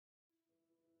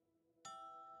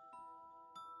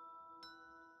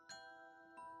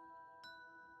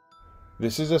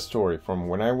This is a story from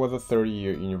when I was a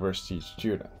third-year university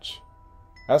student.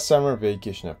 As summer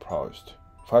vacation approached,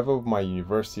 5 of my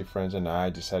university friends and I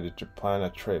decided to plan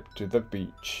a trip to the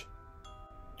beach.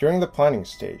 During the planning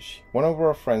stage, one of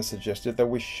our friends suggested that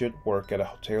we should work at a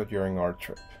hotel during our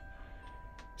trip.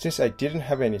 Since I didn't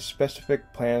have any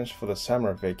specific plans for the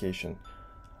summer vacation,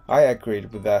 I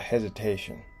agreed without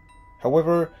hesitation.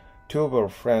 However, 2 of our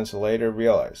friends later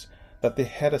realized that they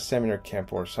had a seminar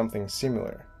camp or something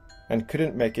similar and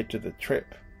couldn't make it to the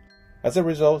trip. As a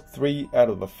result, 3 out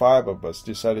of the 5 of us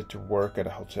decided to work at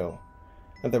a hotel,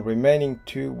 and the remaining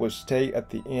 2 would stay at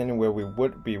the inn where we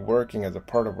would be working as a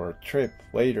part of our trip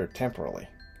later temporarily.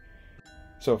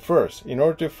 So first, in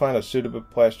order to find a suitable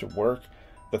place to work,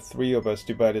 the 3 of us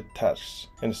divided tasks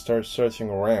and started searching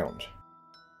around.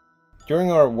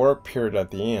 During our work period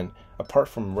at the inn, apart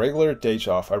from regular days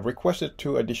off, I requested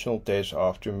 2 additional days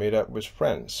off to meet up with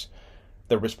friends.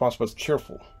 The response was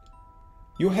cheerful.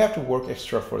 "You have to work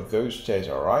extra for those days,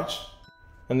 alright?"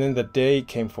 And then the day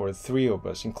came for the 3 of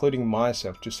us, including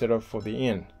myself, to set up for the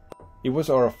inn. It was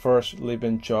our first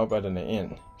live-in job at an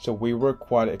inn, so we were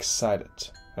quite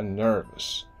excited and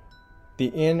nervous. The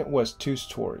inn was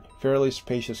 2-story, fairly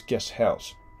spacious guest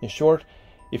house. In short,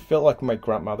 it felt like my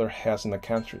grandmother's house in the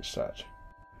countryside.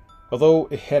 Although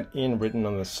it had inn written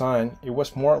on the sign, it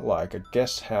was more like a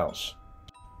guest house.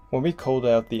 When we called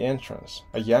out the entrance,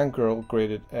 a young girl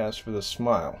greeted us with a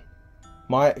smile.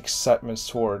 My excitement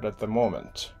soared at the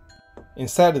moment.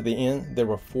 Inside of the inn, there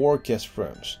were 4 guest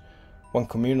rooms, 1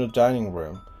 communal dining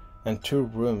room, and 2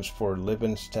 rooms for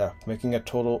live-in staff, making a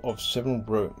total of 7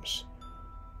 rooms.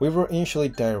 We were initially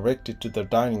directed to the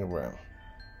dining room.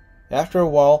 After a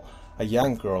while, a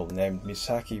young girl named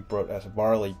Misaki brought us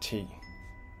barley tea.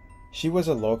 She was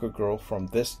a local girl from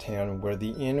this town where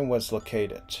the inn was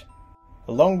located.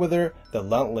 Along with her, the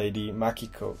landlady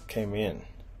Makiko came in.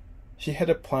 She had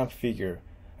a plump figure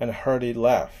and a hearty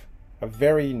laugh, a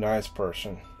very nice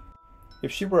person.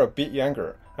 If she were a bit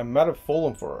younger, I might have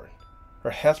fallen for her. Her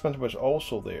husband was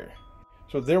also there.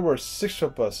 So there were 6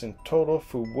 of us in total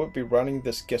who would be running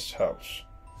this guest house.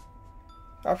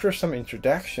 After some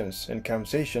introductions and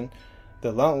conversation,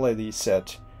 the landlady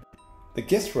said, "The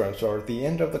guest rooms are at the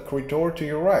end of the corridor to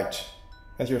your right,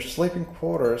 and your sleeping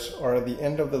quarters are at the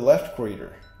end of the left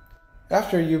corridor.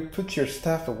 After you put your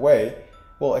stuff away,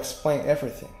 we'll explain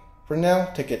everything. For now,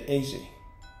 take it easy."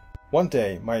 One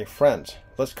day, my friend,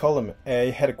 let's call him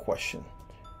A, had a question.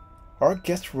 "Are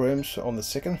guest rooms on the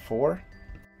 2nd floor?"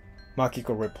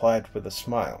 Makiko replied with a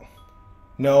smile.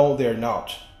 "No, they're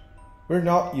not. We're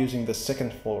not using the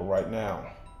 2nd floor right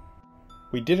now."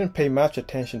 We didn't pay much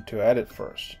attention to it at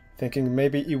first, thinking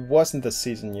maybe it wasn't the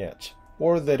season yet,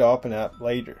 or they'd open up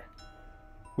later.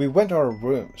 We went to our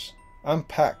rooms,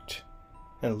 unpacked,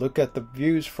 and looked at the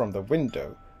views from the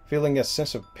window, feeling a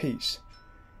sense of peace.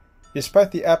 Despite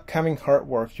the upcoming hard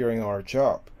work during our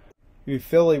job, we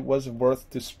felt it was worth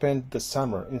to spend the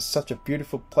summer in such a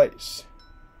beautiful place.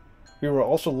 We were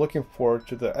also looking forward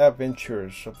to the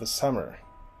adventures of the summer.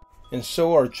 And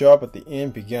so our job at the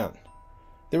inn began.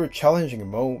 There were challenging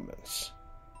moments,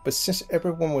 but since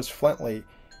everyone was friendly,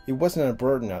 it wasn't a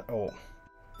burden at all.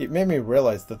 It made me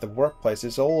realize that the workplace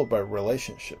is all about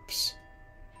relationships.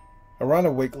 Around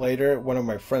a week later, one of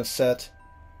my friends said,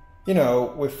 "You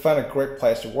know, we found a great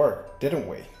place to work, didn't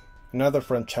we?" Another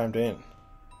friend chimed in,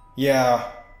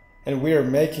 "Yeah, and we are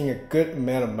making a good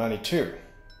amount of money too."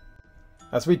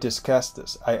 As we discussed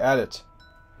this, I added,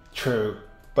 "True,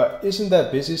 but isn't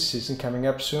that busy season coming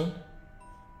up soon?"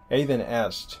 A then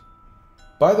asked,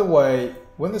 "By the way,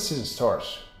 when the season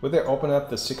starts, will they open up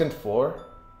the 2nd floor?"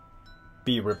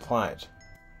 B replied,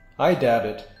 "I doubt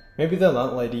it. Maybe the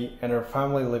landlady and her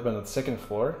family live on the 2nd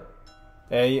floor."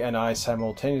 A and I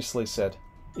simultaneously said,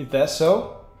 "Is that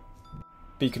so?"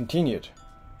 B continued,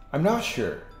 "I'm not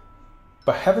sure.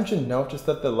 But haven't you noticed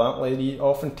that the landlady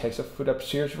often takes her food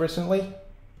upstairs recently?"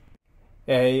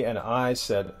 A and I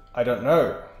said, "I don't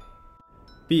know."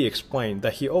 B explained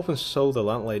that he often saw the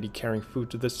landlady carrying food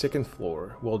to the 2nd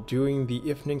floor while doing the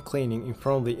evening cleaning in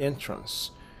front of the entrance.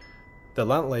 The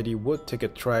landlady would take a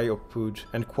tray of food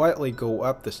and quietly go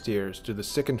up the stairs to the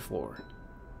 2nd floor.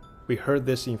 We heard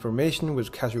this information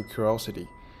with casual curiosity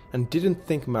and didn't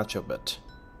think much of it.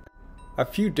 A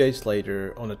few days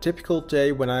later, on a typical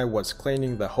day when I was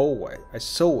cleaning the hallway, I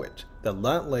saw it, the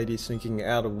landlady sneaking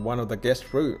out of one of the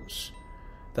guest rooms.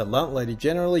 The landlady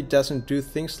generally doesn't do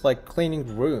things like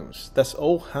cleaning rooms. That's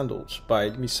all handled by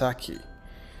Misaki.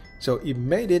 So it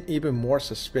made it even more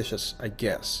suspicious, I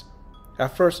guess.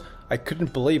 At first, I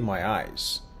couldn't believe my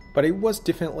eyes, but it was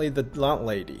definitely the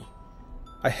landlady.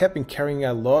 I had been carrying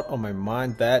a lot on my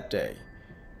mind that day.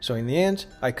 So in the end,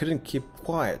 I couldn't keep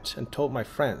quiet and told my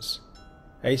friends.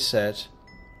 A said,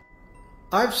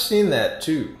 "I've seen that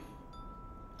too."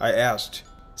 I asked,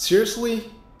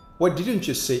 "Seriously? Why didn't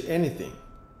you say anything?"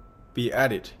 B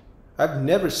added, "I've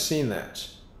never seen that."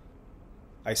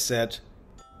 I said,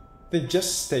 "Then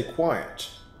just stay quiet."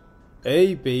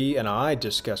 A, B, and I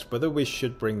discussed whether we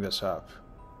should bring this up.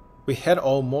 We had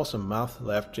almost a month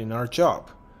left in our job,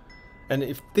 and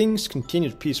if things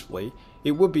continued peacefully,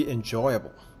 it would be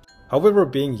enjoyable. However,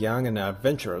 being young and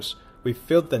adventurous, we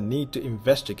felt the need to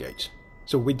investigate,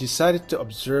 so we decided to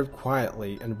observe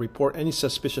quietly and report any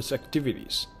suspicious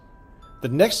activities. The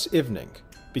next evening,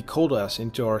 B called us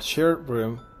into our shared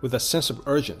room with a sense of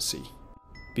urgency.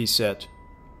 B said,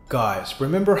 "Guys,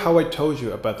 remember how I told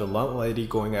you about the landlady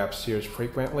going upstairs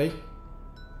frequently?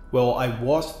 Well, I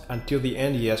watched until the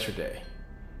end yesterday.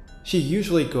 She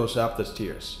usually goes up the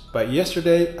stairs, but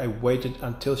yesterday I waited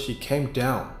until she came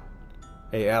down."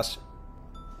 I asked,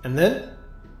 "And then?"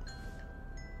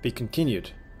 B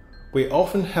continued, "We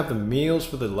often have the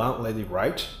meals with the landlady,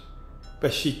 right?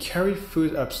 But she carried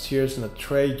food upstairs in a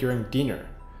tray during dinner.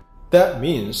 That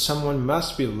means someone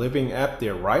must be living up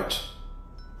there, right?"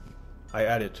 I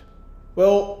added,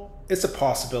 "Well, it's a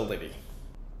possibility."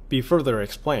 B further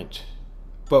explained,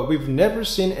 "But we've never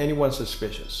seen anyone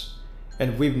suspicious,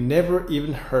 and we've never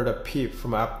even heard a peep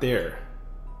from up there."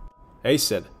 A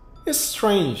said, "It's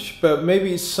strange, but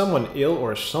maybe it's someone ill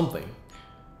or something."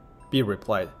 B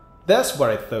replied, "That's what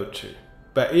I thought too.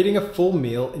 But eating a full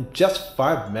meal in just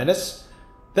 5 minutes?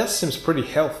 That seems pretty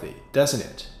healthy, doesn't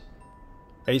it?"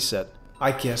 A said,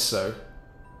 "I guess so.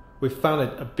 We found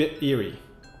it a bit eerie.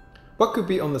 What could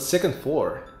be on the second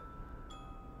floor?"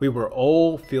 We were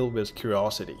all filled with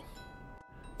curiosity.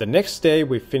 The next day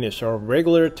we finished our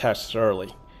regular tasks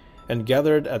early and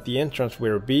gathered at the entrance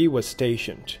where B was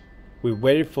stationed. We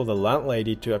waited for the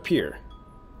landlady to appear.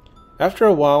 After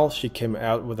a while, she came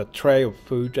out with a tray of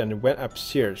food and went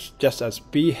upstairs just as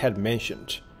B had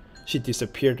mentioned. She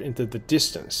disappeared into the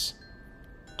distance.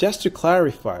 Just to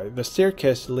clarify, the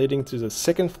staircase leading to the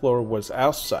second floor was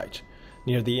outside,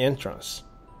 near the entrance.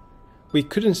 We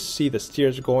couldn't see the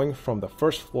stairs going from the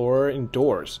first floor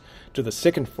indoors to the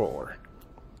second floor.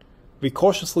 We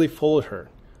cautiously followed her,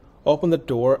 opened the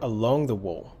door along the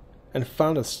wall, and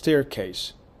found a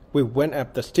staircase. We went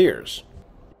up the stairs.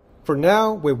 For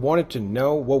now, we wanted to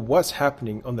know what was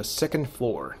happening on the second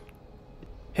floor.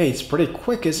 "Hey, it's pretty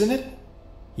quick, isn't it?"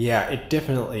 "Yeah, it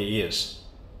definitely is."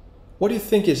 "What do you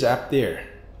think is up there?"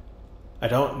 "I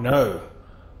don't know.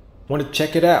 Want to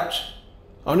check it out?"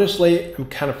 "Honestly, I'm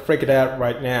kind of freaked out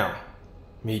right now."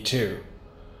 "Me too."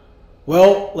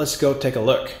 "Well, let's go take a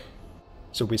look."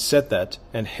 So we said that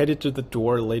and headed to the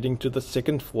door leading to the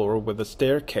second floor with a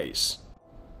staircase.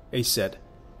 A said,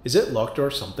 "Is it locked or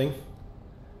something?"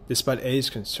 Despite A's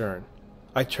concern,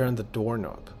 I turned the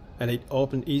doorknob, and it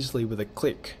opened easily with a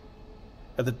click.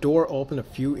 As the door opened a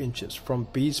few inches from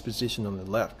B's position on the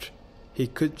left, he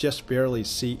could just barely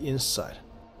see inside.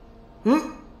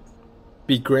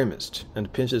 B grimaced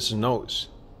and pinched his nose.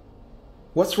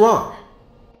 "What's wrong?"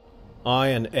 I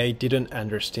and A didn't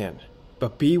understand,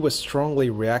 but B was strongly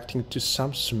reacting to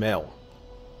some smell.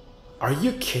 "Are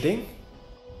you kidding?"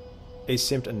 A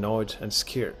seemed annoyed and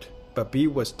scared, but B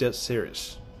was dead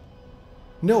serious.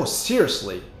 "No,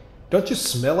 seriously, don't you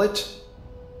smell it?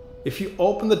 If you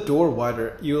open the door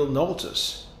wider, you'll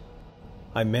notice."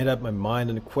 I made up my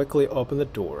mind and quickly opened the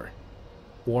door.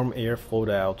 Warm air flowed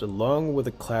out along with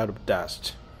a cloud of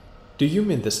dust. "Do you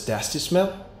mean this dusty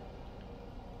smell?"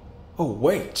 "Oh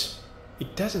wait,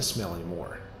 it doesn't smell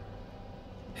anymore."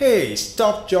 "Hey,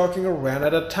 stop joking around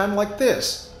at a time like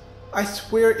this. I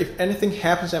swear if anything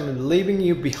happens I'm leaving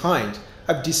you behind.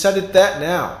 I've decided that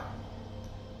now."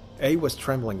 A was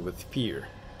trembling with fear.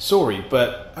 "Sorry,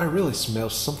 but I really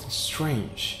smelled something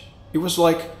strange. It was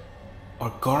like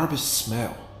a garbage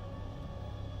smell."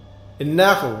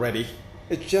 "Enough already.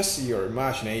 It's just your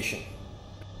imagination."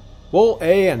 While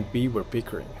A and B were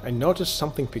bickering, I noticed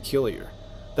something peculiar.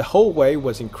 The hallway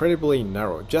was incredibly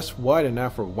narrow, just wide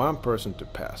enough for one person to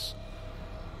pass.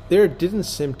 There didn't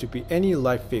seem to be any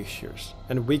light fixtures,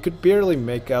 and we could barely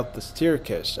make out the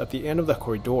staircase at the end of the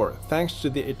corridor thanks to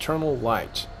the eternal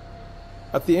light.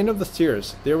 At the end of the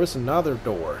stairs, there was another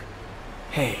door.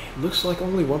 "Hey, looks like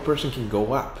only one person can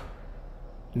go up."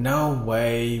 "No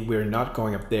way, we're not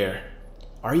going up there."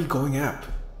 "Are you going up?"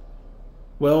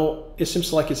 "Well, it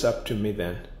seems like it's up to me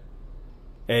then."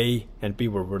 A and B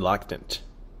were reluctant.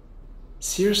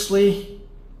 "Seriously?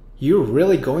 You're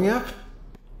really going up?"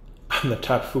 "I'm the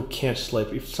type who can't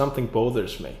sleep if something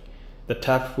bothers me. The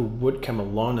type who would come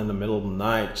alone in the middle of the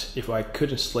night if I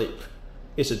couldn't sleep.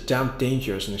 It's a damn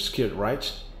dangerous and scared,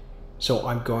 right? so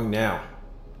I'm going now.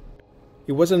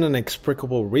 It wasn't an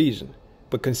inexplicable reason,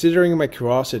 but considering my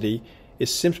curiosity, it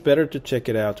seems better to check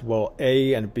it out while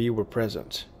A and B were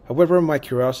present. However, my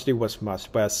curiosity was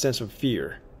matched by a sense of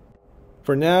fear.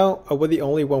 For now, I was the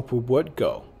only one who would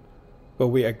go, but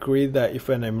we agreed that if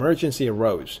an emergency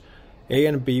arose, A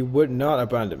and B would not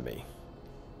abandon me,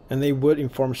 and they would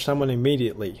inform someone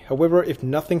immediately. However, if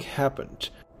nothing happened,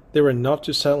 they were not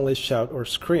to suddenly shout or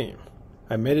scream.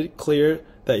 I made it clear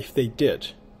that if they did,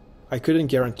 I couldn't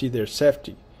guarantee their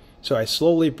safety, so I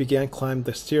slowly began climbing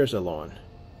the stairs alone.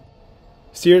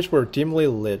 Stairs were dimly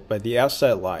lit by the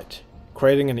outside light,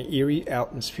 creating an eerie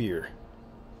atmosphere.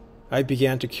 I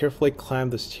began to carefully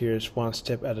climb the stairs one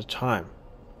step at a time.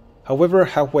 However,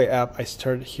 halfway up I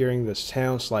started hearing the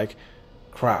sounds like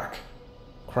crack,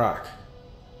 crack.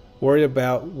 Worried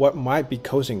about what might be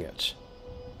causing it,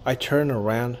 I turned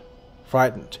around,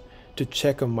 frightened, to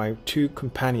check on my two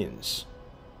companions.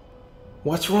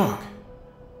 "What's wrong?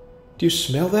 Do you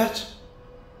smell that?"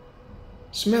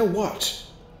 "Smell what?"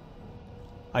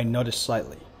 I nodded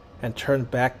slightly and turned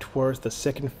back towards the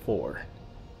second floor.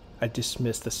 I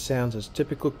dismissed the sounds as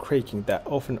typical creaking that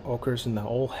often occurs in the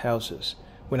old houses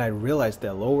when I realized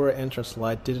the lower entrance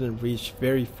light didn't reach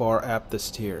very far up the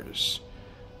stairs.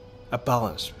 A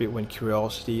balance between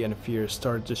curiosity and fear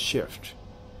started to shift,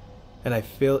 and I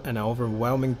felt an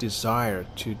overwhelming desire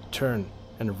to turn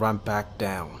and run back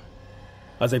down.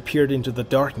 As I peered into the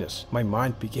darkness, my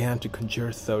mind began to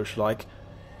conjure thoughts like,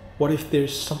 what if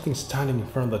there's something standing in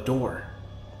front of the door?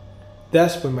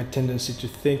 That's when my tendency to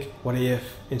think what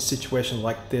if in situations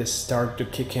like this started to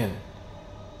kick in.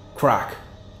 Crack,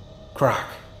 crack,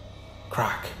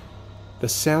 crack. The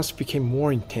sounds became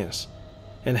more intense,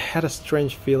 and I had a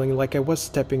strange feeling like I was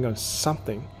stepping on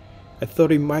something. I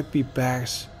thought it might be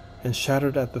bags and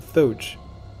shuddered at the thought.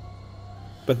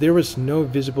 But there was no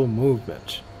visible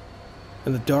movement,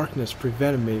 and the darkness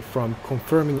prevented me from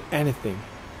confirming anything.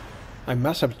 I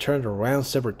must have turned around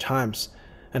several times,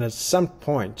 and at some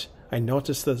point I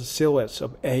noticed that the silhouettes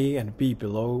of A and B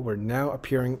below were now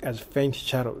appearing as faint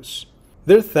shadows.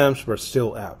 Their thumbs were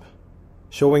still up,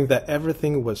 showing that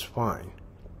everything was fine.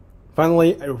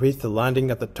 Finally, I reached the landing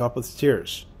at the top of the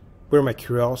stairs, where my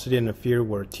curiosity and fear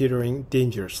were teetering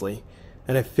dangerously,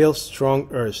 and I felt strong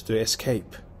urge to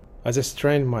escape. As I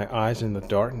strained my eyes in the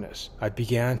darkness, I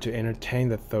began to entertain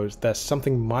the thoughts that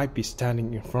something might be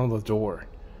standing in front of the door.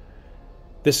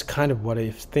 This kind of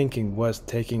what-if thinking was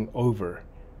taking over.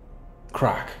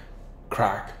 Crack,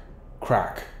 crack,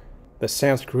 crack. The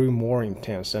sounds grew more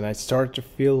intense, and I started to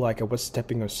feel like I was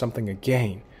stepping on something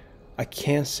again. I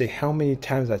can't say how many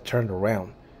times I turned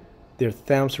around. Their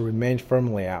thumbs remained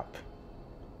firmly up.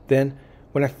 Then,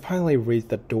 when I finally reached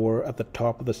the door at the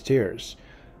top of the stairs,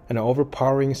 an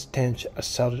overpowering stench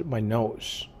assaulted my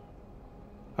nose.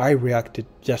 I reacted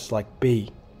just like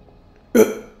B.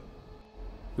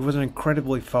 It was an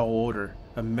incredibly foul odor,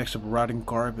 a mix of rotting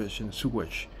garbage and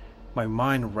sewage. My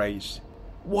mind raced.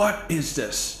 What is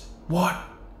this? What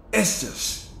is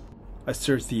this? I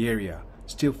searched the area,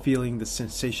 still feeling the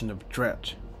sensation of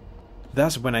dread.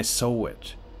 That's when I saw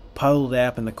it. Piled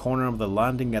up in the corner of the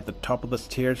landing at the top of the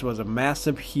stairs was a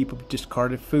massive heap of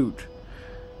discarded food,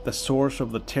 the source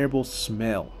of the terrible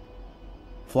smell.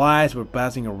 Flies were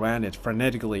buzzing around it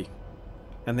frenetically,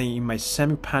 and then in my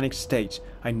semi-panic state,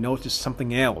 I noticed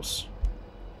something else.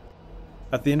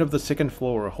 At the end of the second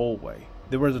floor hallway,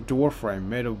 there was a door frame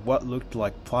made of what looked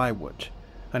like plywood,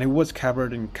 and it was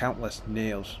covered in countless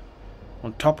nails.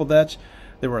 On top of that,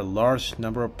 there were a large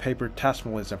number of paper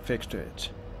tassels affixed to it.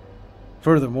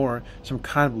 Furthermore, some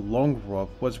kind of long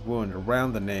rope was wound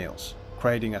around the nails,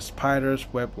 creating a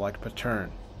spider's web-like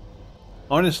pattern.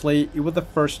 Honestly, it was the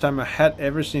first time I had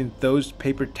ever seen those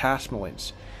paper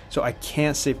tassels, so I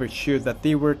can't say for sure that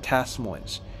they were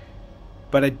tassels,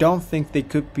 but I don't think they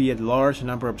could be a large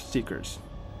number of stickers.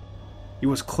 It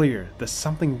was clear that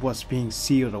something was being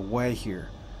sealed away here.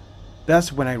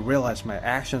 That's when I realized my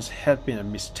actions had been a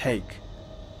mistake.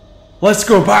 Let's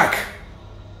go back!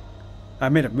 I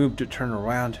made a move to turn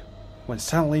around, when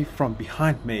suddenly from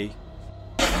behind me,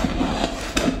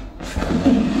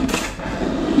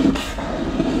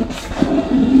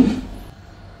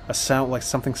 a sound like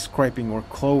something scraping or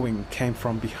clawing came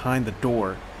from behind the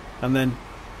door, and then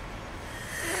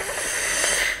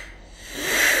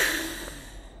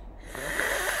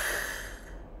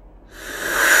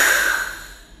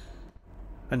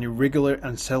an irregular,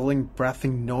 unsettling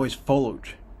breathing noise followed.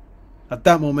 At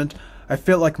that moment, I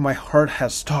felt like my heart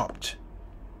had stopped.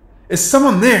 Is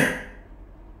someone there?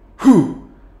 Who?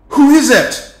 Who is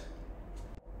it?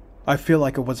 I feel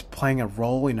like I was playing a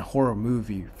role in a horror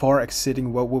movie, far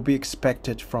exceeding what would be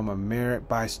expected from a mere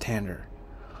bystander.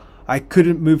 I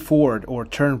couldn't move forward or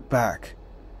turn back.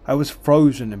 I was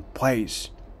frozen in place.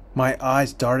 My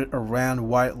eyes darted around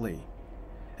wildly,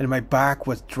 and my back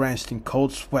was drenched in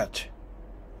cold sweat.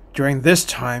 During this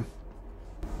time,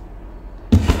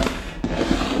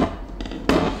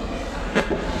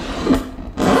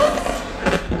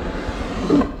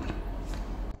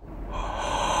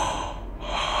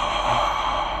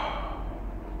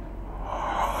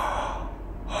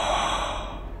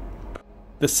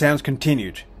 the sounds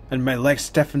continued, and my legs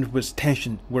stiffened with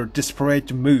tension were desperate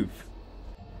to move.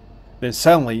 Then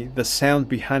suddenly, the sound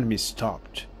behind me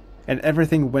stopped, and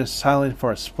everything went silent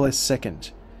for a split second,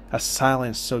 a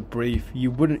silence so brief you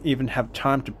wouldn't even have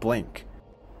time to blink.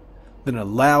 Then a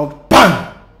loud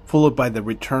BANG! Followed by the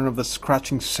return of the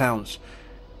scratching sounds,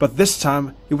 but this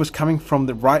time it was coming from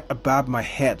the right above my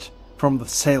head, from the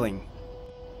ceiling.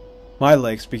 My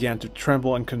legs began to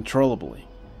tremble uncontrollably,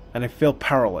 and I felt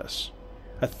powerless.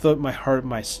 I thought my heart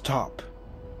might stop.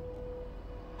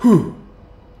 Who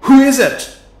is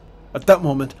it? At that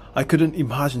moment, I couldn't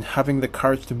imagine having the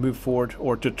courage to move forward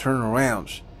or to turn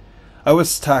around. I was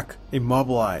stuck,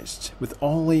 immobilized, with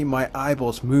only my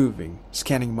eyeballs moving,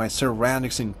 scanning my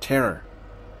surroundings in terror.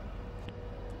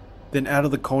 Then out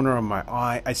of the corner of my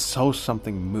eye, I saw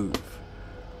something move.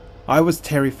 I was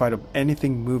terrified of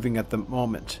anything moving at the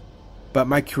moment, but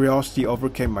my curiosity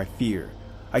overcame my fear.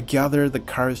 I gathered the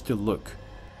courage to look,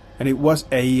 and it was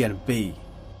A and B.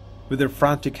 With their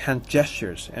frantic hand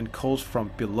gestures and calls from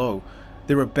below,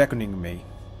 they were beckoning me.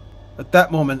 At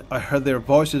that moment, I heard their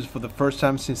voices for the first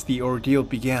time since the ordeal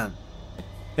began.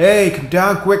 "Hey, come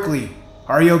down quickly!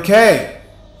 Are you okay?"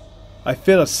 I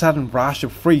felt a sudden rush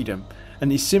of freedom,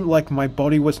 and it seemed like my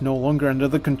body was no longer under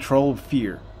the control of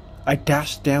fear. I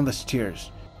dashed down the stairs,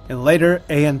 and later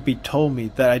A and B told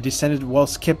me that I descended while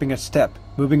skipping a step,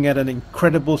 moving at an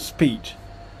incredible speed.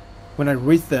 When I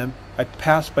reached them, I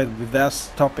passed by without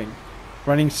stopping,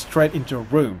 running straight into a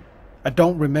room. I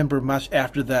don't remember much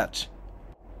after that.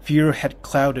 Fear had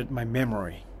clouded my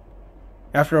memory.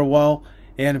 After a while,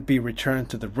 A and B returned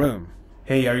to the room.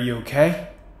 "Hey, are you okay?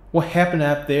 What happened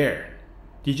up there?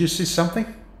 Did you see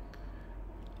something?"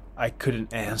 I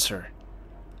couldn't answer.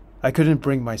 I couldn't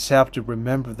bring myself to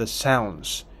remember the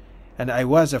sounds, and I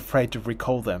was afraid to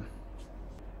recall them.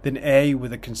 Then A,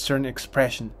 with a concerned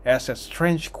expression, asked a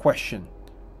strange question.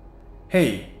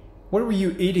 "Hey, what were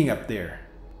you eating up there?"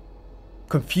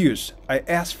 Confused, I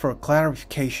asked for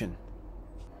clarification.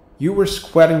 "You were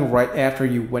squatting right after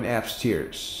you went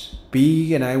upstairs.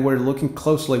 B and I were looking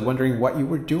closely, wondering what you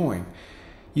were doing.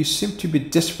 You seemed to be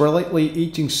desperately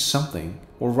eating something,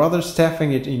 or rather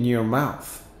stuffing it in your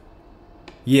mouth."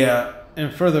 "Yeah,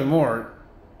 and furthermore..."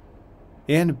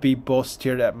 A and B both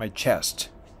stared at my chest.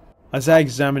 As I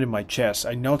examined my chest,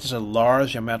 I noticed a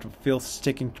large amount of filth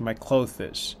sticking to my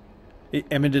clothes. It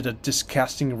emitted a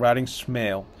disgusting rotting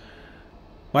smell.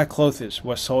 My clothes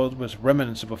were soiled with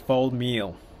remnants of a foul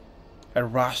meal. I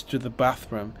rushed to the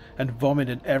bathroom and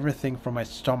vomited everything from my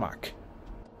stomach.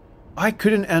 I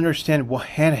couldn't understand what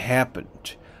had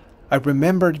happened. I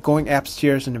remembered going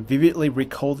upstairs and vividly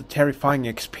recalled the terrifying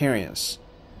experience.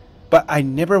 But I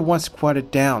never once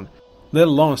squatted down, let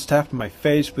alone stuffed my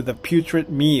face with a putrid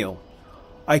meal.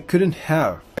 I couldn't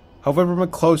have. However, my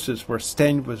clothes were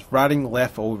stained with rotting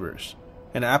leftovers,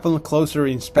 and upon closer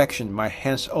inspection my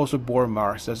hands also bore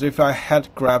marks as if I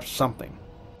had grabbed something.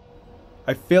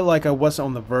 I felt like I was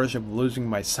on the verge of losing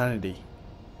my sanity.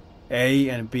 A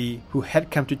and B, who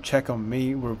had come to check on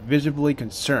me, were visibly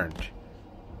concerned.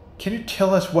 "Can you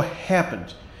tell us what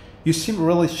happened? You seem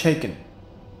really shaken."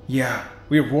 "Yeah,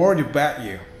 we're worried about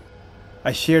you."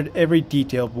 I shared every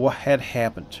detail of what had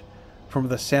happened, from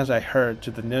the sounds I heard to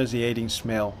the nauseating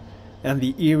smell, and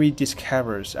the eerie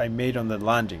discoveries I made on the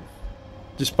landing.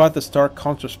 Despite the stark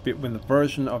contrast between the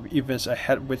version of events I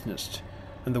had witnessed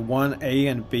and the one A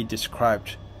and B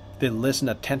described, they listened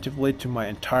attentively to my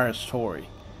entire story.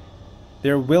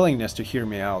 Their willingness to hear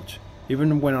me out,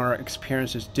 even when our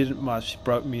experiences didn't much,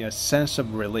 brought me a sense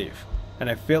of relief,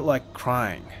 and I felt like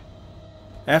crying.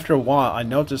 After a while, I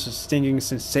noticed a stinging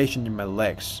sensation in my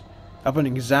legs. Upon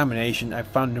examination, I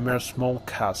found numerous small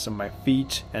cuts on my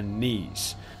feet and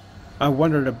knees. I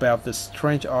wondered about this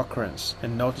strange occurrence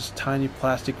and noticed tiny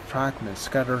plastic fragments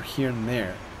scattered here and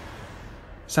there.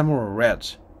 Some were red,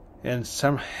 and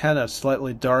some had a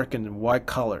slightly darkened white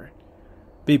color.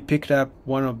 B picked up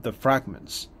one of the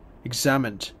fragments,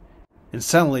 examined, and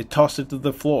suddenly tossed it to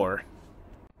the floor.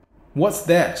 "What's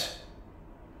that?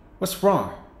 What's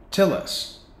wrong? Tell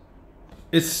us."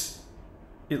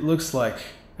 It looks like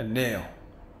a nail."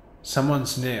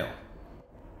 Someone's nail.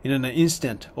 In an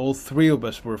instant, all three of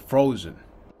us were frozen.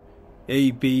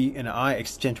 A, B, and I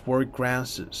exchanged worried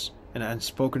glances, an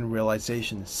unspoken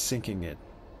realization sinking in.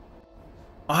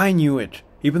 I knew it,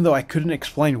 even though I couldn't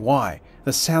explain why.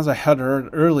 The sounds I had heard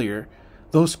earlier,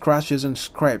 those scratches and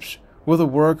scrapes, were the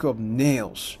work of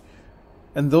nails.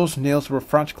 And those nails were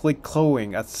frantically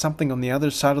clawing at something on the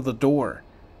other side of the door.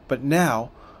 But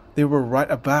now, they were right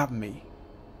above me.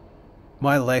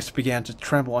 My legs began to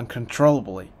tremble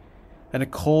uncontrollably, and a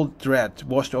cold dread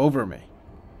washed over me,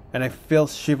 and I felt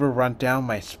a shiver run down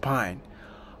my spine.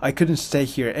 I couldn't stay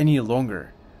here any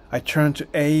longer. I turned to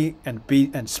A and B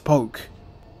and spoke.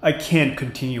 I can't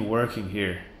continue working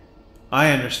here. I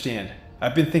understand.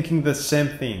 I've been thinking the same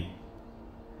thing.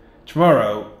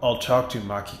 Tomorrow, I'll talk to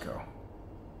Makiko.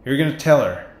 You're gonna tell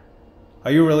her.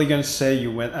 Are you really gonna say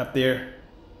you went up there?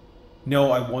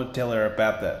 No, I won't tell her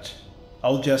about that.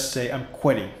 I'll just say I'm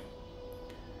quitting.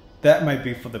 That might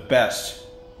be for the best.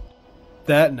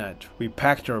 That night, we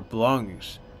packed our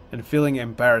belongings, and feeling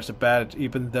embarrassed about it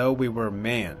even though we were a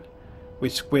man, we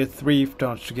squeezed 3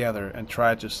 stones together and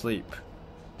tried to sleep.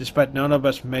 Despite none of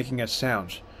us making a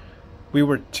sound, we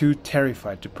were too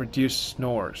terrified to produce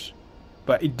snores.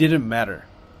 But it didn't matter.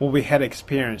 What we had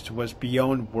experienced was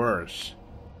beyond words.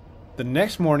 The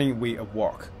next morning we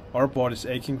awoke, our bodies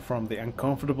aching from the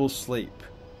uncomfortable sleep.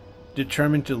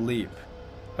 Determined to leave,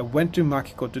 I went to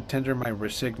Makiko to tender my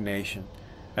resignation,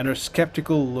 and her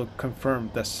skeptical look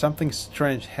confirmed that something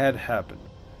strange had happened.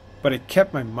 But I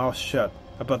kept my mouth shut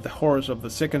about the horrors of the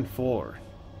second floor.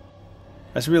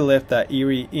 As we left that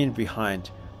eerie inn behind,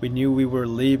 we knew we were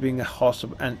leaving a host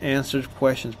of unanswered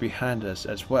questions behind us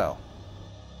as well.